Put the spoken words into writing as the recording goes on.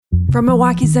From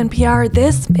Milwaukee's NPR,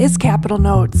 this is Capitol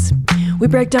Notes. We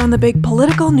break down the big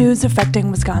political news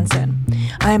affecting Wisconsin.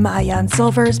 I'm Ayan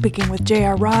Silver, speaking with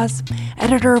J.R. Ross,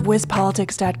 editor of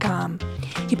WisPolitics.com.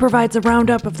 He provides a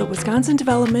roundup of the Wisconsin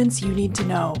developments you need to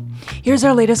know. Here's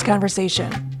our latest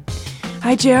conversation.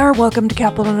 Hi, J.R. Welcome to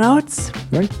Capitol Notes.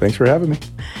 Thanks for having me.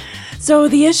 So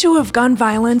the issue of gun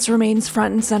violence remains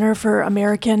front and center for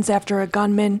Americans after a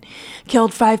gunman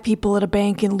killed 5 people at a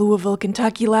bank in Louisville,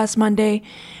 Kentucky last Monday,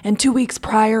 and 2 weeks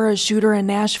prior, a shooter in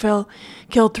Nashville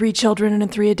killed 3 children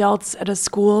and 3 adults at a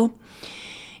school.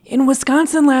 In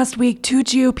Wisconsin last week, 2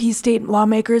 GOP state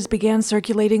lawmakers began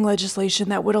circulating legislation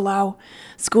that would allow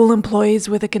school employees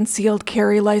with a concealed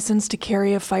carry license to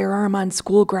carry a firearm on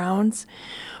school grounds.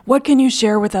 What can you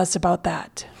share with us about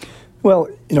that? Well,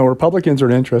 Republicans are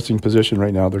in an interesting position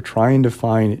right now. They're trying to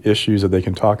find issues that they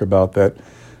can talk about that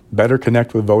better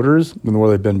connect with voters than where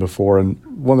they've been before. And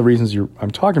one of the reasons I'm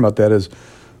talking about that is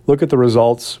look at the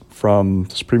results from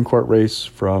the Supreme Court race,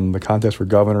 from the contest for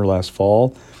governor last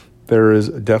fall. There is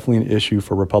definitely an issue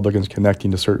for Republicans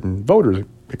connecting to certain voters,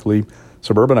 particularly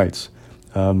suburbanites.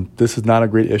 This is not a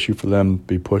great issue for them to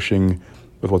be pushing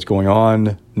with what's going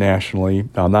on nationally.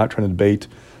 Now, I'm not trying to debate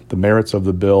the merits of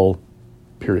the bill,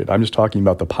 period. I'm just talking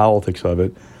about the politics of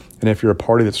it. And if you're a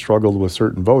party that struggled with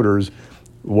certain voters,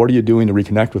 what are you doing to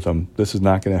reconnect with them? This is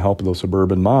not going to help those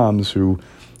suburban moms who,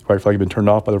 quite frankly, have been turned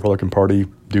off by the Republican Party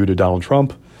due to Donald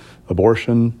Trump,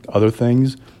 abortion, other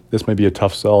things. This may be a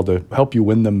tough sell to help you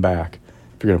win them back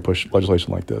if you're going to push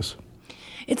legislation like this.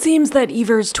 It seems that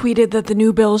Evers tweeted that the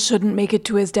new bill shouldn't make it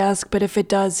to his desk, but if it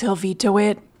does, he'll veto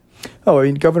it.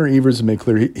 Governor Evers has made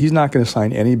clear he's not going to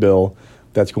sign any bill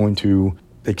that's going to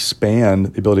expand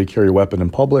the ability to carry a weapon in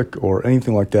public or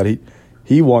anything like that.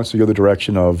 He wants to go the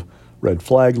direction of red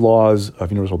flag laws,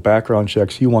 of universal background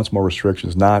checks. He wants more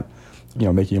restrictions, not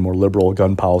making a more liberal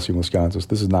gun policy in Wisconsin. So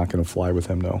this is not going to fly with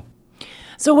him, no.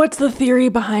 So what's the theory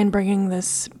behind bringing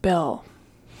this bill?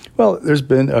 Well, there's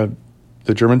been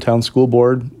the Germantown School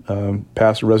Board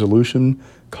passed a resolution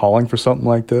calling for something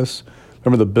like this.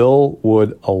 Remember, the bill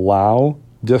would allow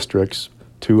districts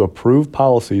to approve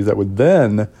policies that would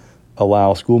then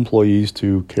allow school employees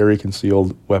to carry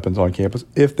concealed weapons on campus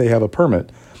if they have a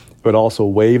permit. It would also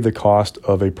waive the cost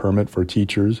of a permit for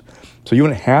teachers. So you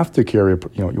wouldn't have to carry,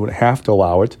 you wouldn't have to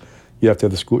allow it. You have to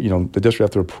have the school, the district have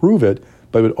to approve it,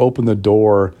 but it would open the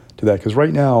door to that. Because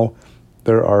right now,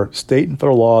 there are state and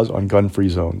federal laws on gun-free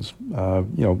zones.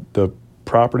 The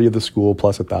property of the school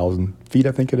plus 1,000 feet,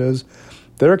 I think it is.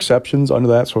 There are exceptions under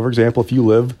that. So, for example, if you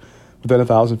live within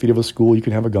 1,000 feet of a school, you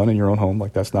can have a gun in your own home.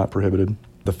 Like, that's not prohibited.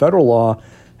 The federal law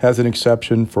has an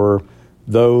exception for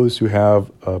those who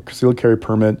have a concealed carry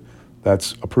permit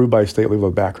that's approved by a state level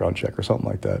background check or something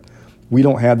like that. We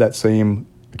don't have that same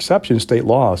exception in state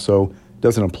law, so it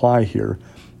doesn't apply here.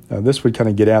 This would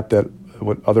kind of get at that,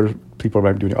 what other people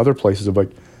might be doing in other places of like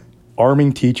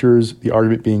arming teachers, the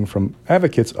argument being from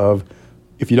advocates of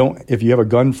if you have a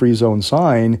gun-free zone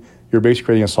sign, you're basically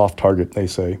creating a soft target, they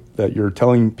say, that you're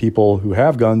telling people who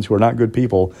have guns who are not good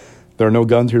people, there are no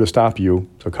guns here to stop you,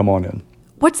 so come on in.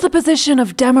 What's the position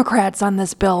of Democrats on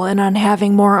this bill and on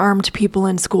having more armed people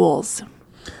in schools?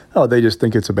 They just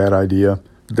think it's a bad idea.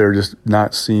 They're just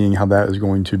not seeing how that is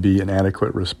going to be an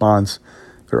adequate response.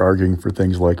 They're arguing for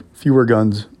things like fewer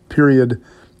guns, period,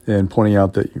 and pointing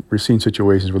out that we're seeing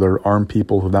situations where there are armed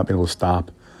people who have not been able to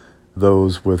stop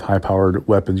those with high-powered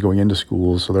weapons going into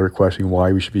schools. So they're questioning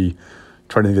why we should be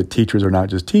trying to think that teachers are not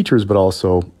just teachers, but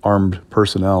also armed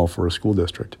personnel for a school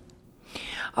district.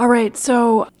 All right,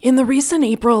 so in the recent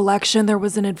April election, there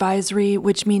was an advisory,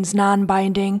 which means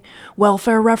non-binding,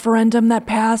 welfare referendum that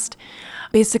passed,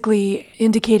 basically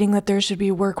indicating that there should be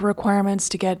work requirements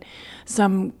to get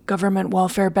some government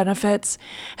welfare benefits.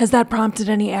 Has that prompted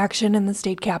any action in the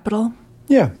state capitol?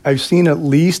 Yeah, I've seen at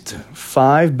least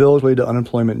 5 bills related to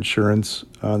unemployment insurance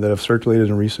that have circulated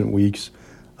in recent weeks.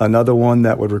 Another one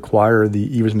that would require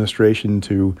the Evers administration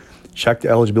to check the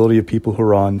eligibility of people who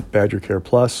are on Badger Care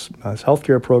Plus, health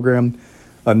care program.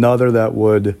 Another that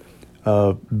would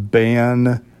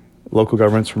ban local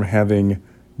governments from having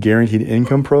guaranteed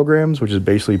income programs, which is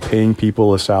basically paying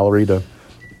people a salary to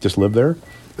just live there.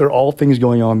 There are all things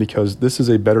going on because this is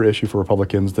a better issue for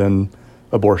Republicans than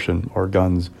abortion or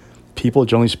guns. People,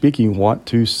 generally speaking, want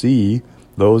to see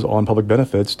those on public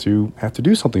benefits to have to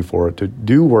do something for it, to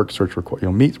do work search,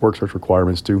 meet work search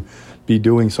requirements, to be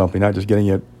doing something, not just getting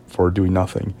it for doing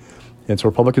nothing. And so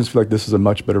Republicans feel like this is a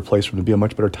much better place for them to be, a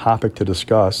much better topic to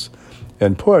discuss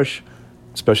and push,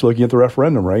 especially looking at the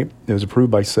referendum, right? It was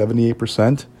approved by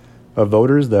 78% of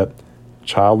voters that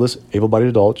childless, able-bodied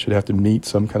adults should have to meet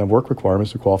some kind of work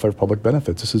requirements to qualify for public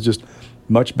benefits. This is just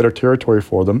much better territory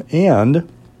for them, and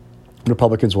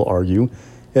Republicans will argue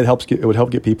it would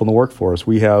help get people in the workforce.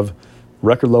 We have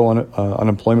record low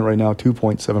unemployment right now,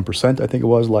 2.7%, I think it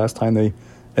was last time they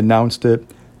announced it.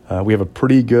 We have a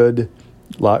pretty good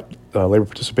labor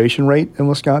participation rate in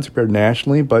Wisconsin compared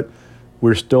nationally, but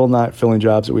we're still not filling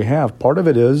jobs that we have. Part of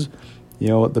it is,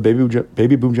 the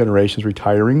baby boom generation is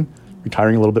retiring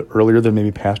a little bit earlier than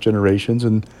maybe past generations,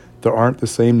 and there aren't the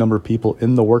same number of people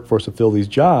in the workforce to fill these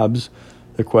jobs.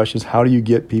 The question is, how do you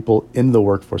get people into the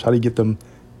workforce? How do you get them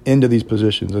into these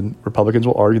positions? And Republicans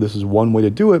will argue this is one way to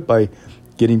do it, by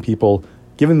giving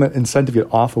them an incentive to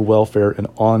get off of welfare and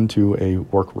onto a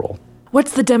work role.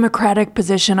 What's the Democratic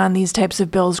position on these types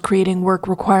of bills creating work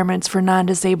requirements for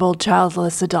non-disabled,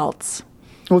 childless adults?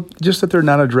 Well, just that they're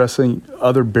not addressing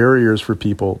other barriers for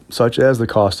people, such as the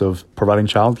cost of providing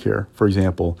childcare, for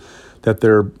example, that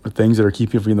there are things that are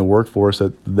keeping people in the workforce,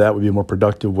 that would be a more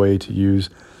productive way to use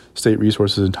state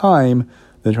resources and time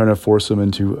than trying to force them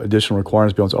into additional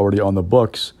requirements beyond what's already on the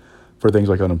books for things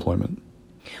like unemployment.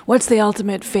 What's the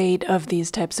ultimate fate of these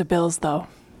types of bills, though?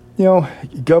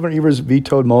 Governor Evers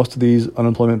vetoed most of these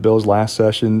unemployment bills last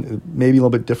session, maybe a little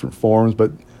bit different forms,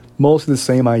 but mostly the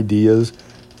same ideas.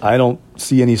 I don't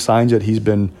see any signs that he's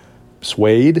been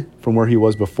swayed from where he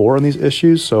was before on these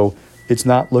issues, so it's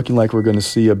not looking like we're going to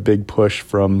see a big push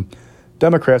from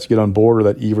Democrats to get on board, or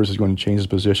that Evers is going to change his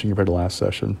position compared to last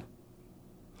session.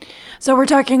 So we're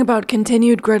talking about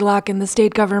continued gridlock in the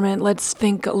state government. Let's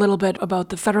think a little bit about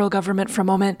the federal government for a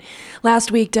moment.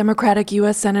 Last week, Democratic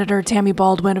U.S. Senator Tammy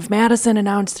Baldwin of Madison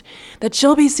announced that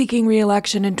she'll be seeking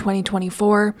re-election in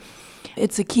 2024.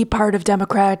 It's a key part of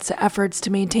Democrats' efforts to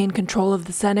maintain control of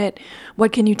the Senate.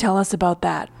 What can you tell us about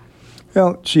that?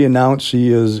 Well, she announced she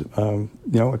is, a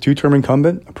two-term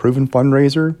incumbent, a proven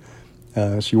fundraiser.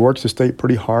 She works the state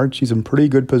pretty hard. She's in pretty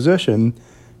good position.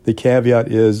 The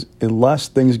caveat is, unless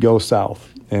things go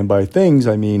south, and by things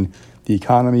I mean the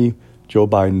economy, Joe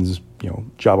Biden's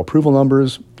job approval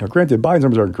numbers. Granted, Biden's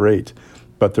numbers aren't great,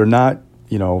 but they're not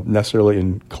necessarily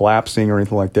in collapsing or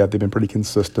anything like that. They've been pretty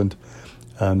consistent.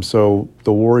 So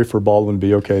the worry for Baldwin would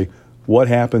be, okay, what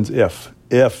happens if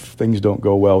things don't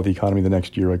go well with the economy the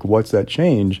next year? Like, what's that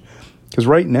change? Because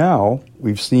right now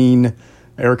we've seen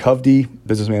Eric Hovde,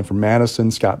 businessman from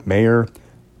Madison, Scott Mayer,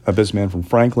 a businessman from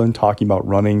Franklin, talking about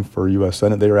running for U.S.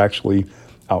 Senate. They are actually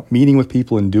out meeting with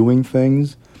people and doing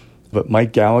things. But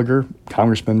Mike Gallagher,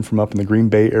 congressman from up in the Green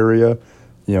Bay area,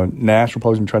 national Republicans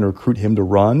have been trying to recruit him to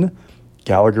run.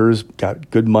 Gallagher's got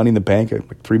good money in the bank,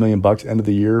 like $3 million end of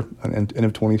the year, end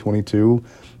of 2022.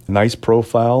 A nice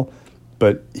profile,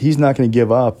 but he's not going to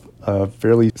give up a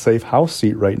fairly safe House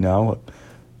seat right now,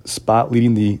 a spot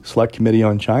leading the Select Committee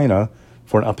on China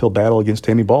for an uphill battle against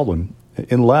Tammy Baldwin,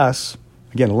 unless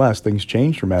things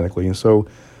change dramatically. And so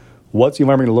what's the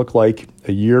environment going to look like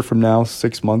a year from now,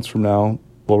 6 months from now?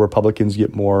 Will Republicans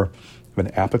get more of an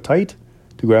appetite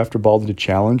to go after Baldwin, to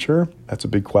challenge her? That's a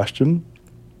big question.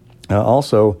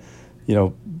 Also,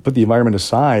 put the environment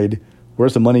aside,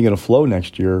 where's the money going to flow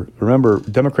next year? Remember,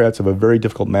 Democrats have a very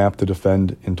difficult map to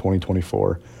defend in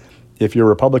 2024. If you're a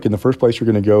Republican, the first place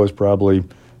you're going to go is probably,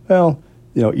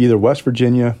 either West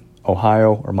Virginia,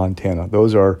 Ohio, or Montana.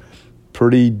 Those are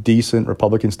pretty decent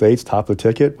Republican states, top of the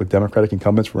ticket, with Democratic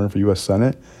incumbents running for U.S.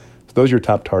 Senate. So those are your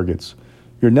top targets.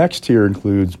 Your next tier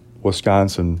includes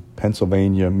Wisconsin,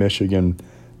 Pennsylvania, Michigan,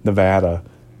 Nevada.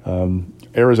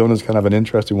 Arizona is kind of an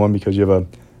interesting one because you have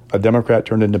a Democrat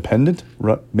turned independent,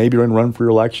 maybe run for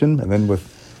election, and then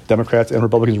with Democrats and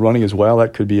Republicans running as well,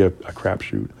 that could be a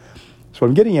crapshoot. So what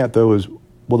I'm getting at, though, is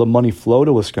will the money flow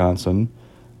to Wisconsin?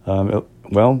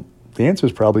 Well, the answer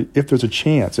is probably if there's a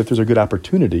chance, if there's a good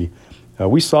opportunity.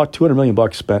 We saw $200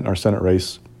 million spent in our Senate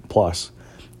race plus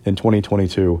in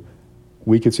 2022.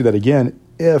 We could see that again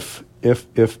if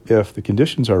the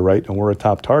conditions are right and we're a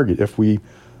top target. If we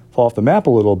fall off the map a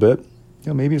little bit,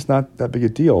 maybe it's not that big a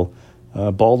deal.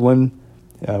 Baldwin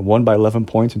won by 11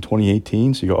 points in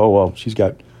 2018, so you go, oh, well, she's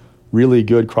got really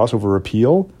good crossover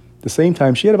appeal. At the same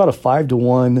time, she had about a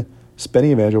 5-1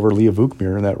 spending advantage over Leah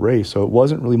Vukmir in that race, so it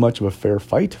wasn't really much of a fair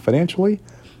fight financially.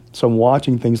 So I'm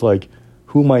watching things like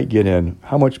who might get in,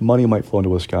 how much money might flow into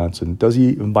Wisconsin, does the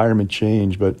environment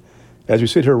change? But as we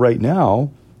sit here right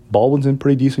now, Baldwin's in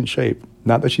pretty decent shape.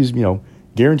 Not that she's,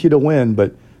 guaranteed to win,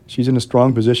 but she's in a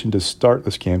strong position to start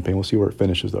this campaign. We'll see where it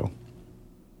finishes, though.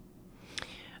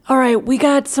 All right, we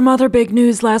got some other big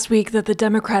news last week that the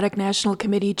Democratic National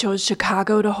Committee chose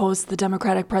Chicago to host the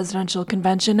Democratic Presidential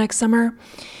Convention next summer.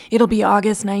 It'll be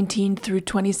August 19th through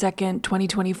 22nd,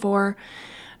 2024.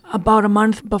 About a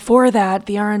month before that,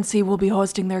 the RNC will be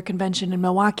hosting their convention in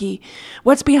Milwaukee.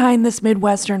 What's behind this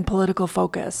Midwestern political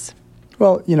focus?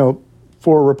 Well,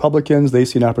 for Republicans, they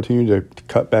see an opportunity to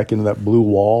cut back into that blue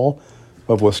wall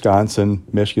of Wisconsin,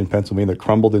 Michigan, Pennsylvania that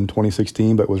crumbled in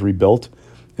 2016 but was rebuilt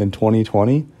in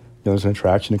 2020. There's an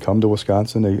attraction to come to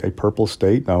Wisconsin, a purple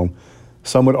state. Now,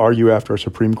 some would argue after a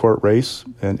Supreme Court race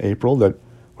in April that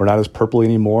we're not as purple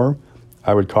anymore.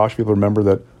 I would caution people to remember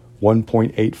that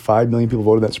 1.85 million people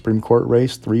voted that Supreme Court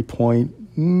race.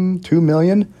 3.2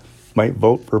 million might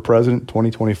vote for president in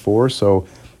 2024. So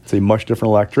it's a much different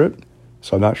electorate.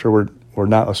 So I'm not sure we're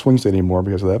not a swing state anymore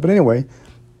because of that. But anyway,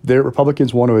 the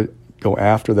Republicans want to go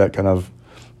after that kind of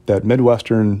that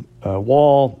Midwestern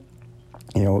wall,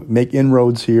 make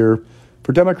inroads here.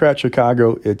 For Democrats,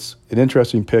 Chicago, it's an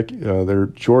interesting pick.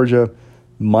 Georgia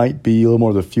might be a little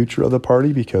more the future of the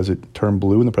party because it turned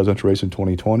blue in the presidential race in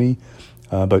 2020.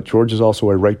 But Georgia is also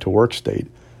a right-to-work state.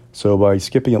 So by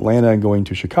skipping Atlanta and going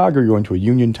to Chicago, you're going to a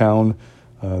union town.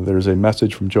 There's a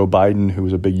message from Joe Biden, who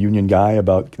is a big union guy,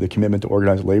 about the commitment to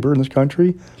organized labor in this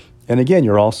country. And again,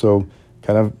 you're also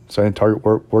kind of saying, target,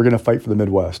 we're going to fight for the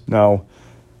Midwest. Now,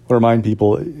 I'll remind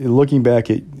people, looking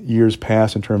back at years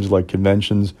past in terms of like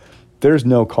conventions, there's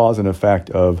no cause and effect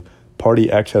of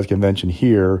Party X has a convention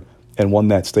here and won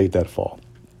that state that fall.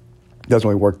 It doesn't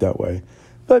really work that way.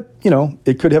 But,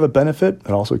 it could have a benefit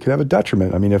and also it could have a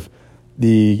detriment. I mean, if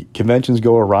the conventions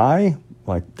go awry,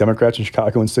 like Democrats in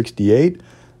Chicago in 68,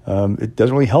 it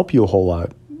doesn't really help you a whole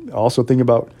lot. Also think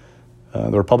about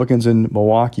the Republicans in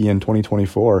Milwaukee in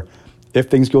 2024. If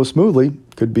things go smoothly,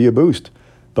 could be a boost.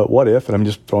 But what if, and I'm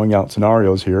just throwing out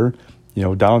scenarios here,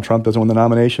 Donald Trump doesn't win the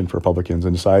nomination for Republicans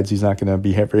and decides he's not going to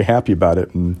be very happy about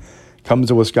it and comes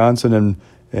to Wisconsin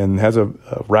and has a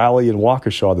rally in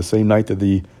Waukesha the same night that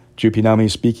the GOP nominee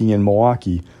is speaking in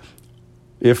Milwaukee.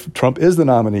 If Trump is the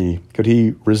nominee, could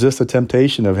he resist the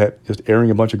temptation of just airing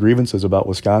a bunch of grievances about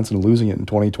Wisconsin and losing it in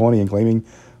 2020 and claiming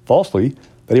falsely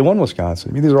that he won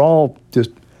Wisconsin? I mean, these are all just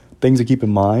things to keep in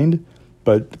mind.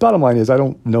 But the bottom line is I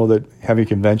don't know that having a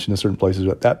convention in certain places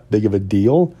is that big of a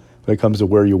deal when it comes to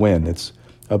where you win. It's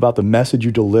about the message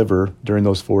you deliver during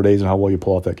those 4 days and how well you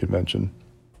pull off that convention.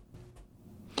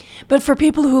 But for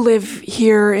people who live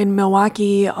here in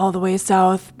Milwaukee, all the way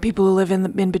south, people who live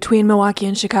in between Milwaukee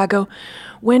and Chicago,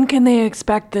 when can they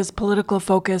expect this political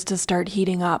focus to start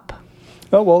heating up?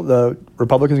 Oh, well, the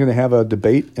Republicans are going to have a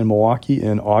debate in Milwaukee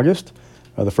in August,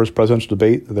 the first presidential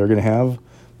debate that they're going to have.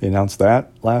 They announced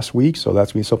that last week, so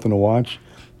that's going to be something to watch.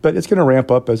 But it's going to ramp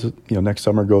up as next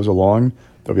summer goes along.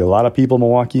 There'll be a lot of people in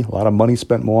Milwaukee, a lot of money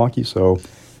spent in Milwaukee, so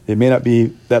it may not be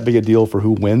that big a deal for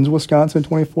who wins Wisconsin in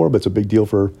 24, but it's a big deal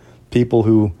for people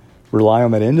who rely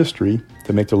on that industry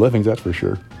to make their livings, that's for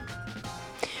sure.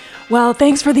 Well,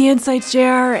 thanks for the insights, JR,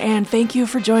 and thank you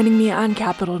for joining me on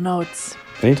Capitol Notes.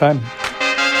 Anytime.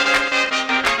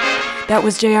 That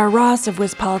was J.R. Ross of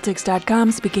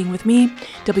WisPolitics.com speaking with me,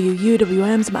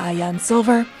 WUWM's Maayan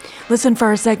Silver. Listen for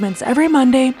our segments every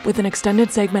Monday with an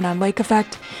extended segment on Lake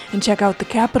Effect, and check out the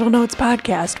Capitol Notes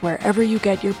podcast wherever you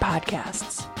get your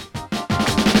podcasts.